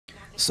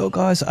So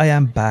guys, I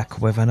am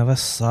back with another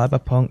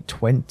Cyberpunk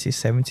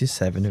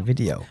 2077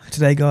 video.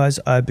 Today guys,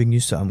 I bring you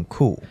something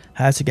cool.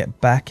 How to get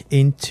back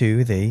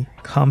into the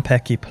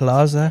Konpeki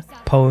Plaza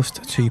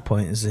post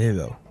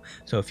 2.0.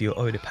 So if you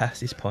already past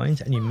this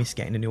point and you missed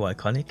getting the new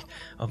iconic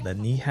of the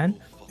Nehan,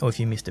 or if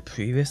you missed the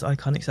previous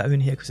iconics that are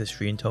in here, because there's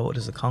 3 in total.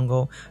 There's the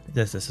Kongou,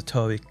 there's the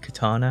Satori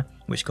Katana,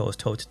 which goes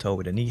toe to toe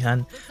with the Nehan,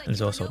 and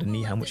there's also the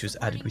Nehan which was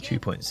added with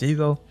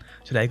 2.0.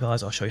 Today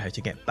guys, I'll show you how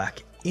to get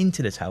back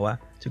into the tower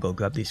to go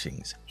grab these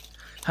things.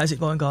 How's it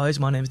going guys?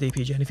 My name is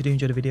DPJ, and if you do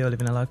enjoy the video,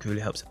 living a like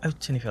really helps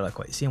out, and if you like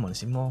what you see and want to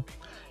see more,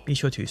 be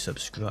sure to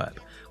subscribe.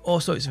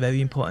 Also, it's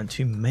very important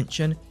to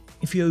mention,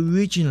 if you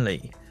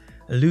originally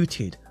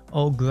looted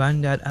old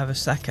Grandad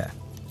Arasaka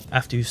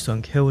after your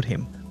son killed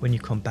him, when you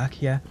come back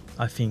here,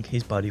 I think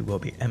his body will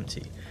be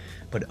empty.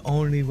 But the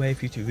only way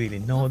for you to really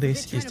know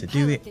this is to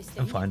do it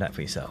and find out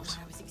for yourselves.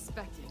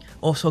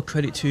 Also,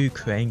 credit to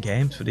Crane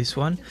Games for this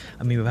one.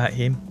 I mean, without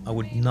him, I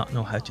would not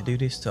know how to do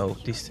this. So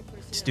this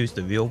dude's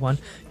the real one.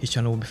 His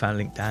channel will be found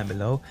linked down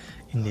below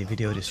in the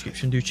video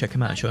description. Do check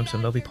him out and show him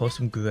some love. He posts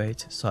some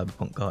great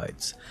Cyberpunk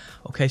guides.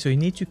 Okay, so you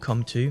need to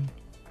come to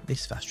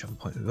this fast travel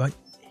point right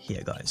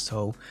here, guys.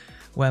 So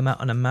where I'm at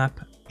on the map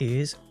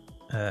is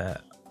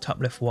top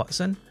left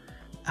Watson,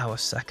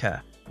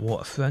 Arasaka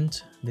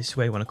waterfront. This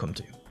way you want to come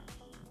to.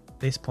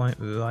 This point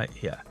right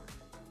here.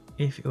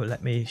 If it will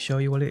let me show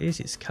you what it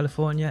is, it's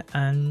California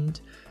and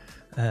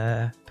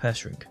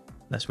Pershing.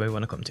 That's where we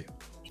want to come to.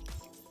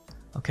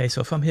 Okay,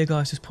 so from here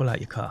guys, just pull out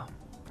your car.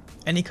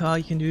 Any car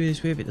you can do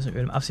this with, it doesn't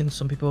really matter. I've seen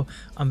some people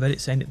on Reddit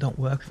saying it don't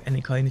work with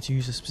any car, you need to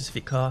use a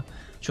specific car.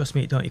 Trust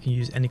me, it don't, you can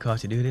use any car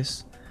to do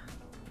this.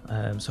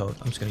 So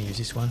I'm just going to use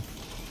this one.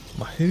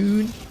 My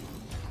Hoon,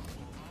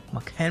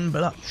 my Ken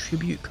Block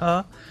tribute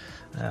car.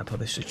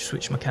 Probably should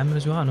switch my camera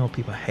as well. I know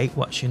people hate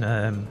watching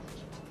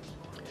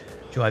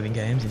driving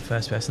games in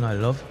first person. I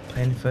love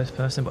playing in first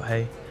person, but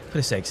hey, for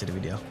the sakes of the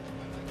video.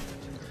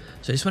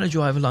 So you just want to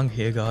drive along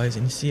here guys,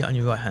 and you see it on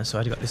your right hand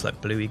side, you got this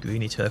like bluey,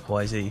 greeny,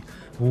 turquoisey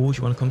walls.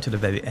 You want to come to the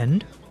very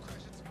end,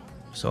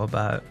 so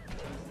about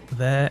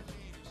there,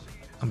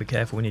 and be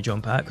careful when you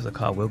jump out because the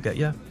car will get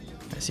you.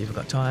 Let's see if I've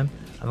got time.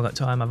 Have I got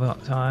time? Have I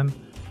got time?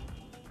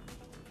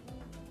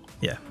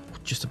 Yeah,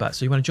 just about.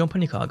 So you want to jump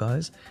on your car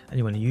guys, and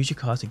you want to use your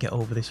car to get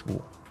over this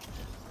wall,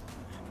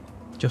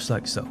 just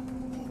like so.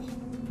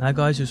 Now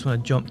guys, you just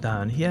want to jump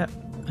down here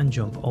and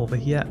jump over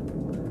here,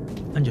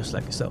 and just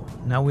like so.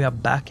 Now we are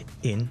back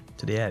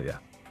into the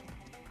area.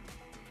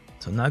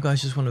 So now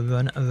guys, just want to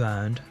run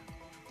around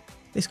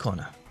this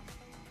corner.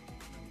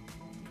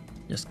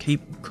 Just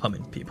keep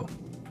coming, people.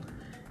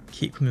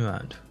 Keep coming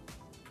around.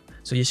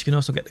 So yes, you can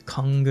also get the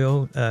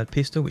Kongou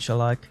pistol, which I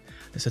like.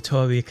 The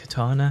Satori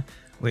Katana,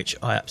 which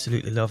I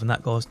absolutely love, and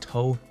that goes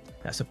toe.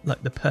 That's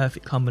like the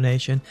perfect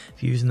combination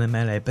if you're using the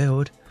melee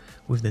build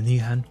with the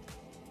Nehan.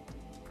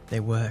 They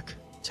work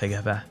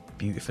together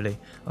beautifully.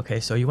 Okay,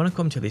 so you want to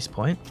come to this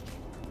point,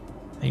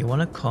 and you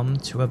want to come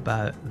to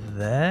about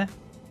there,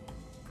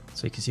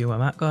 so you can see where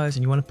I'm at guys,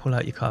 and you want to pull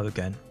out your car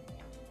again,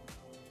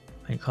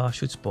 and your car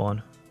should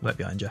spawn right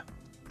behind you.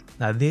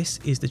 Now this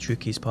is the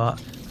trickiest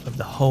part of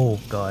the whole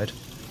guide,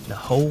 the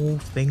whole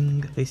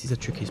thing. This is the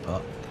trickiest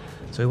part.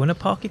 So you want to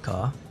park your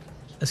car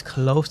as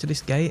close to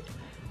this gate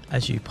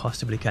as you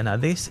possibly can. Now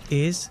this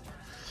is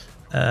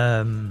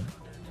an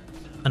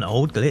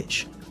old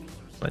glitch,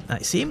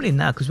 but seemingly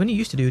now, because when you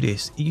used to do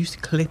this, you used to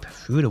clip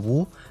through the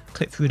wall,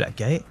 clip through that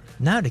gate.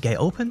 Now the gate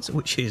opens,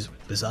 which is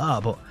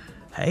bizarre, but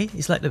hey,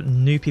 it's like the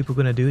new people are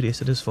going to do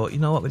this. I just thought, you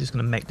know what, we're just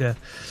going to make the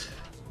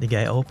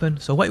gate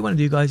open. So what you want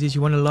to do guys is you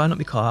want to line up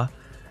your car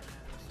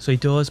so it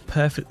does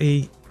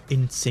perfectly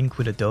in sync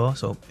with the door,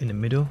 so in the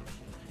middle.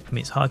 I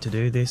mean, it's hard to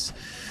do this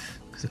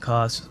because the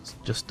cars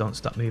just don't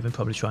stop moving.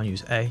 Probably try and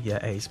use A. Yeah,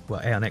 A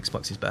on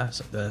Xbox is better,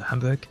 so the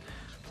handbrake.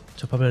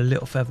 So probably a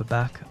little further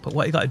back. But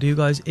what you got to do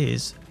guys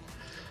is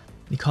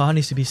your car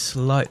needs to be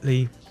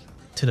slightly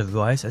to the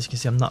right. As you can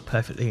see, I'm not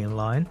perfectly in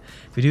line.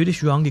 If you do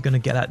this wrong, you're going to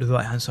get out the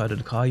right hand side of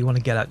the car. You want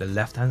to get out the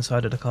left hand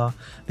side of the car.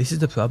 This is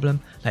the problem.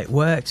 Now it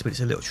works, but it's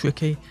a little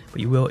tricky, but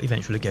you will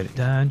eventually get it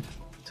down.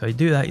 So you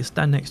do that, you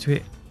stand next to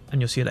it, and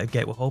you'll see that the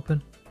gate will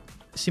open.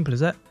 Simple as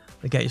that.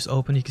 The gate is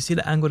open. You can see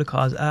the angle the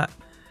car's at.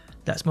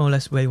 That's more or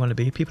less where you want to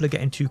be. People are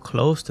getting too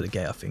close to the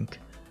gate, I think.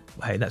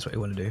 But hey, that's what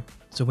you want to do.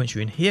 So once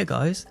you're in here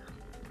guys,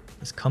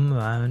 let's come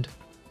around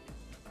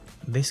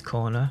this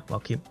corner. Well,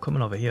 keep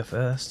coming over here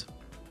first.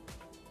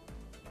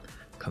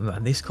 Come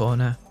around this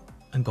corner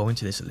and go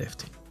into this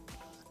lift.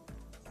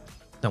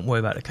 Don't worry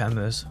about the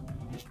cameras.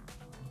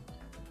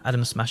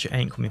 Adam Smasher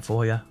ain't coming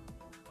for you,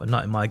 but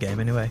not in my game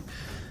anyway.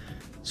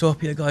 So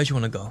up here guys, you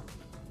want to go.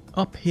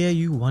 Up here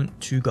you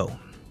want to go.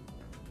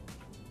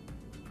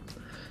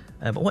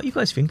 But what are you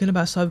guys thinking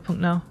about Cyberpunk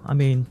now? I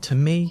mean, to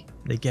me,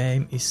 the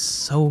game is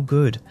so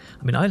good.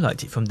 I mean, I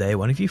liked it from day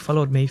one. If you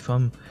followed me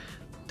from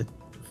the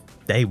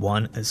day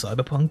one at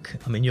Cyberpunk,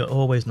 I mean, you'll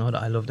always know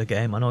that I love the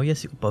game. I know,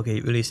 yes, it was buggy,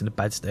 it released in a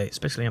bad state,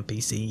 especially on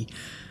PC,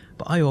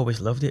 but I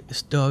always loved it. The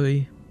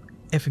story,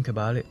 everything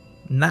about it.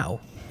 Now,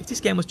 if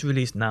this game was to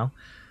release now,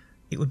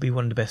 it would be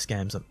one of the best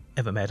games I've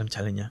ever made, I'm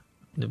telling you.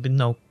 there'd be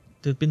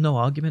no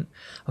argument.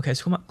 Okay,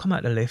 so come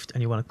out the lift,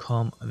 and you want to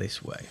come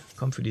this way.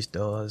 Come through these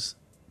doors.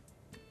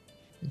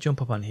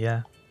 Jump up on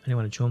here, and you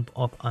want to jump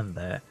up on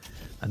there.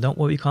 And don't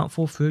worry, you can't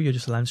fall through. You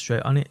just land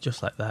straight on it,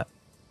 just like that.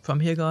 From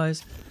here,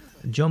 guys,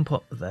 jump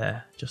up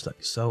there, just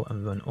like so,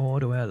 and run all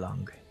the way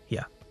along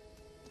here.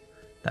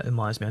 That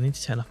reminds me, I need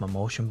to turn off my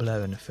motion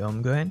blur and the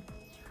film going.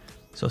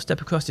 So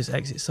step across this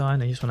exit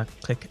sign, and you just want to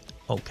click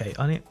OK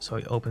on it, so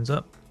it opens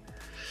up.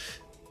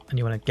 And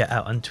you want to get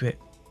out onto it.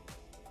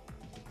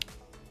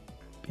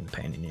 Being a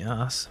pain in the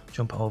ass.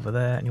 Jump over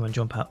there, and you want to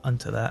jump out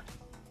onto that.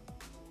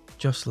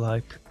 Just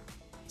like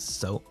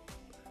so.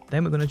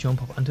 Then we're going to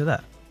jump up onto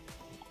that.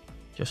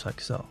 Just like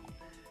so.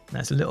 Now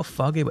it's a little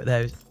foggy, but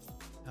there.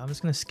 I'm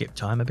just going to skip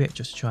time a bit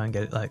just to try and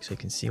get it like so you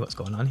can see what's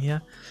going on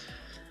here.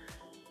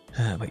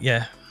 But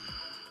yeah,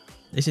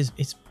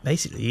 it's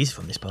basically easy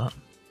from this part.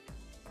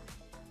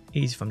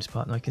 Easy from this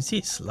part. Now I can see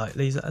it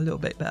slightly. Is that a little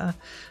bit better?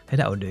 Hey,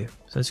 that'll do.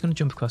 So I'm just going to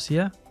jump across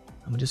here,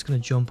 and we're just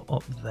going to jump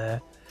up there.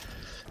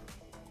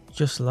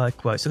 Just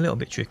like, well, it's a little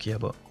bit trickier,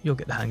 but you'll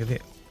get the hang of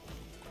it.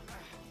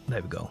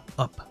 There we go.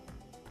 Up.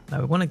 Now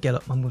we want to get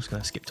up. I'm just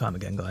going to skip time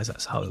again, guys.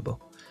 That's horrible.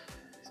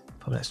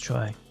 Probably let's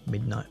try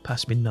midnight,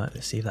 past midnight.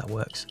 Let's see if that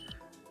works.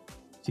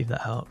 See if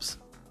that helps.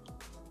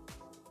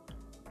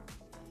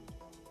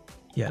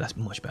 Yeah, that's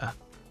much better.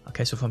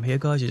 Okay, so from here,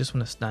 guys, you just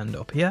want to stand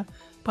up here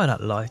by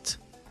that light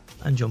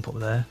and jump up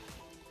there.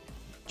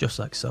 Just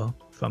like so.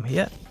 From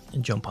here,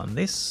 and jump on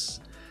this.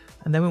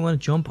 And then we want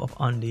to jump up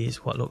on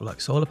these, what look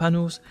like solar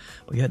panels.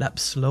 But yeah, that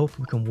slope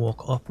we can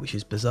walk up, which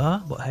is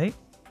bizarre, but hey,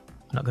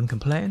 I'm not going to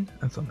complain.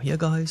 And from here,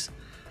 guys,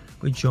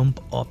 we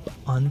jump up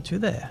onto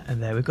there,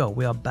 and there we go.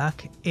 We are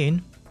back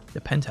in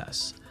the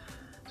penthouse.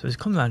 So just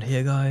come around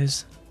here,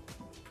 guys.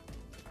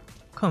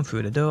 Come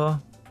through the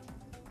door,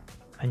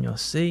 and you'll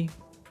see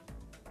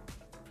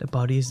the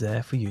body is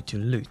there for you to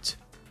loot.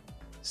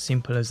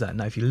 Simple as that.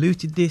 Now, if you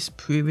looted this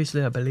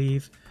previously, I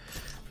believe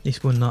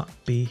this will not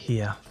be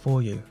here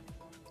for you.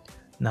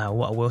 Now,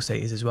 what I will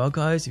say is as well,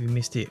 guys, if you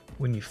missed it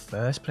when you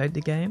first played the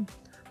game,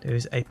 there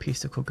is a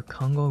pistol called the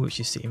Kongou, which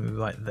is sitting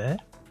right there.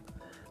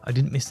 I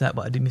didn't miss that,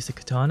 but I did miss the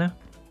Katana.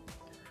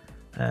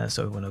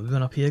 So we want to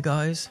run up here,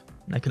 guys.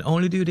 And I can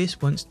only do this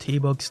once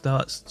T-Bug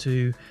starts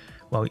to,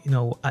 well, you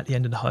know, at the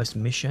end of the heist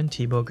mission,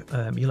 T-Bug,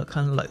 you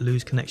kind of like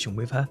lose connection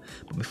with her.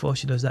 But before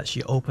she does that,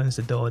 she opens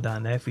the door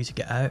down there for you to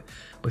get out.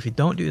 But if you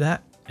don't do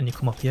that, and you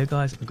come up here,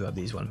 guys, and grab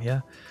these one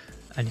here,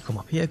 and you come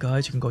up here,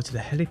 guys, you can go to the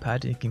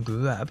helipad and you can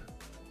grab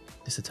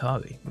the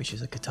Satori, which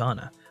is a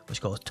katana,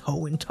 which goes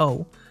toe in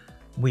toe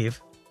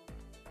with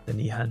the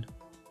Nehan.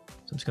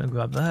 So I'm just going to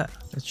grab that.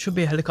 There should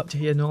be a helicopter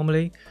here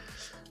normally,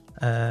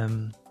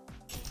 but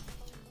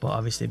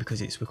obviously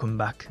because we're coming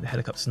back, the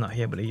helicopter's not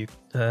here, but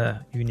the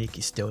unique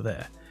is still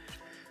there.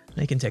 And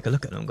you can take a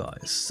look at them,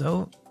 guys.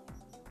 So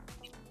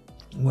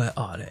where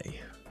are they?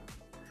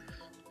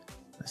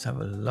 Let's have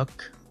a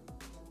look.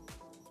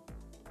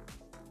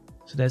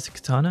 So there's the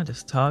katana, the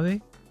Satori,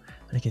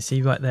 and you can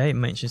see right there it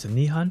mentions the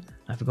Nehan.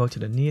 Now if we go to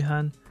the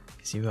Nehan, you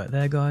can see right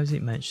there, guys,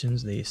 it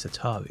mentions the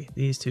Satori.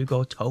 These two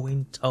go toe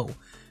in toe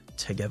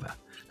together.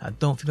 Now, I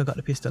don't think I got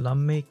the pistol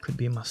on me. Could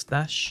be in my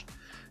stash.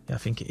 Yeah, I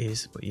think it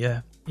is. But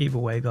yeah, either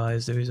way,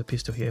 guys, there is a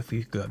pistol here for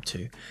you to grab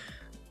too.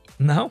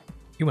 Now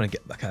you want to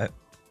get back out,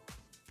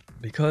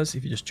 because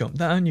if you just jump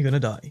down, you're gonna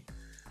die.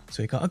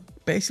 So you gotta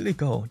basically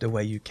go the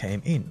way you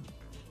came in.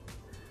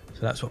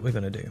 So that's what we're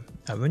gonna do.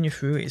 I'll run you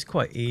through it. It's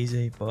quite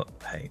easy, but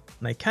hey,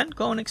 now you can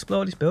go and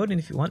explore this building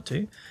if you want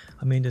to.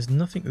 I mean, there's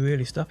nothing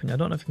really stopping you. I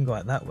don't know if you can go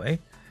out that way,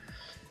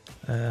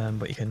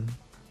 but you can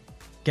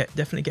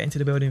definitely get into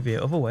the building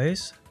via other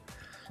ways.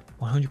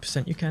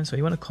 100% you can. So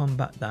you want to come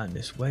back down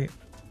this way.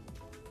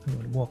 You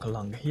want to walk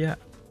along here.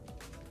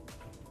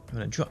 You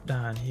want to drop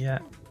down here.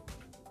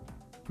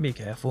 Be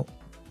careful.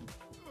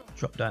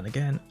 Drop down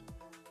again.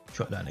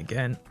 Drop down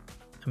again.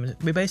 And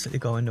we're basically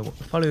going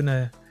following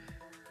the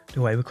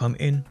way we come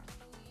in.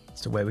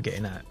 It's the way we're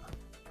getting out.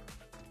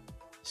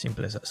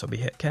 Simple as that. So be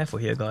careful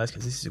here, guys,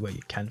 because this is where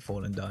you can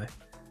fall and die.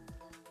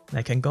 Now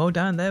you can go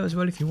down there as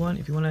well if you want.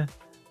 If you want to.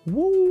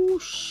 Woo,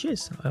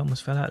 shit! I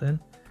almost fell out then.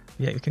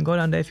 Yeah, you can go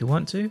down there if you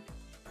want to.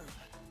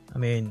 I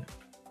mean,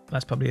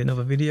 that's probably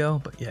another video,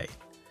 but yeah.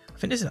 I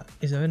think is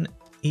there an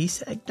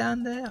Easter egg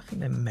down there? I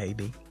think there may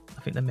be.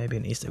 I think there may be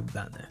an Easter egg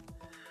down there.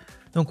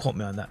 Don't quote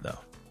me on that though.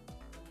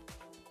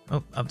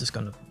 Oh, I've just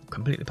gone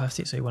completely past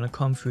it. So you want to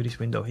come through this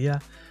window here,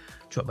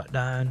 drop back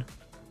down,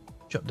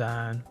 drop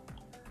down,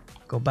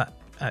 go back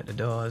out the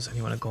doors, and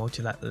you want to go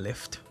to that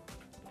lift.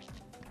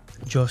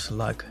 Just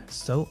like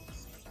so.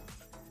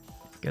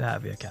 Get out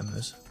of your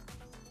cameras.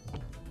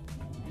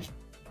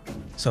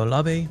 So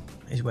lobby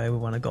is where we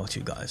want to go to,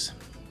 guys.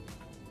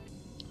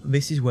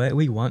 This is where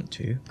we want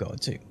to go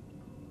to.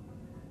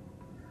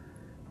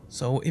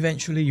 So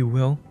eventually you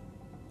will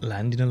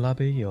land in a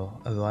lobby or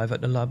arrive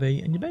at the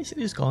lobby, and you're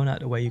basically just going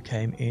out the way you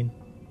came in.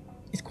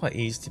 It's quite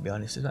easy, to be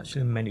honest. There's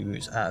actually many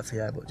routes out of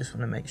here, but just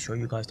want to make sure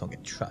you guys don't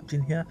get trapped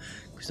in here,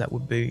 because that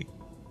would be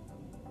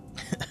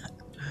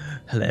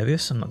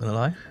hilarious, I'm not gonna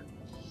lie.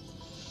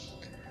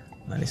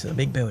 Man, this is a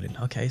big building.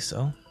 Okay,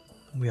 so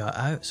we are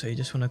out. So you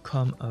just want to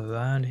come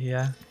around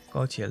here,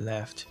 go to your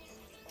left,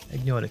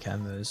 ignore the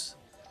cameras,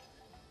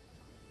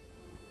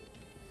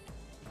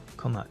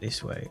 come out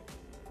this way.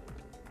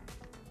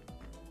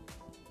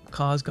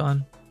 Car's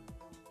gone,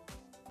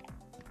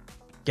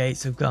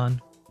 gates have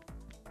gone.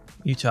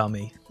 You tell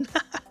me.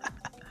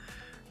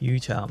 You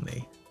tell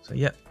me. So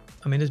yep,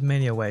 I mean there's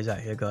many ways out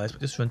here guys,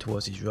 but just run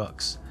towards these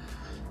rocks.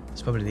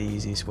 It's probably the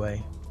easiest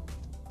way.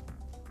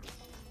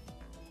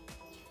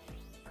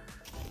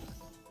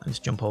 And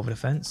just jump over the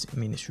fence. I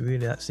mean it's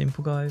really that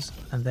simple guys.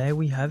 And there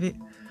we have it.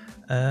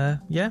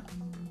 Yeah,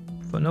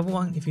 for another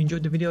one, if you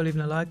enjoyed the video,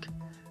 leaving a like,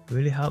 it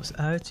really helps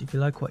out. If you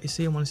like what you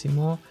see and want to see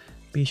more,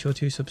 be sure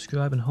to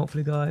subscribe, and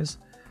hopefully guys,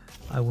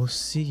 I will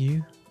see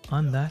you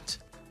on that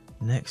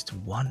next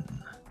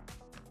one.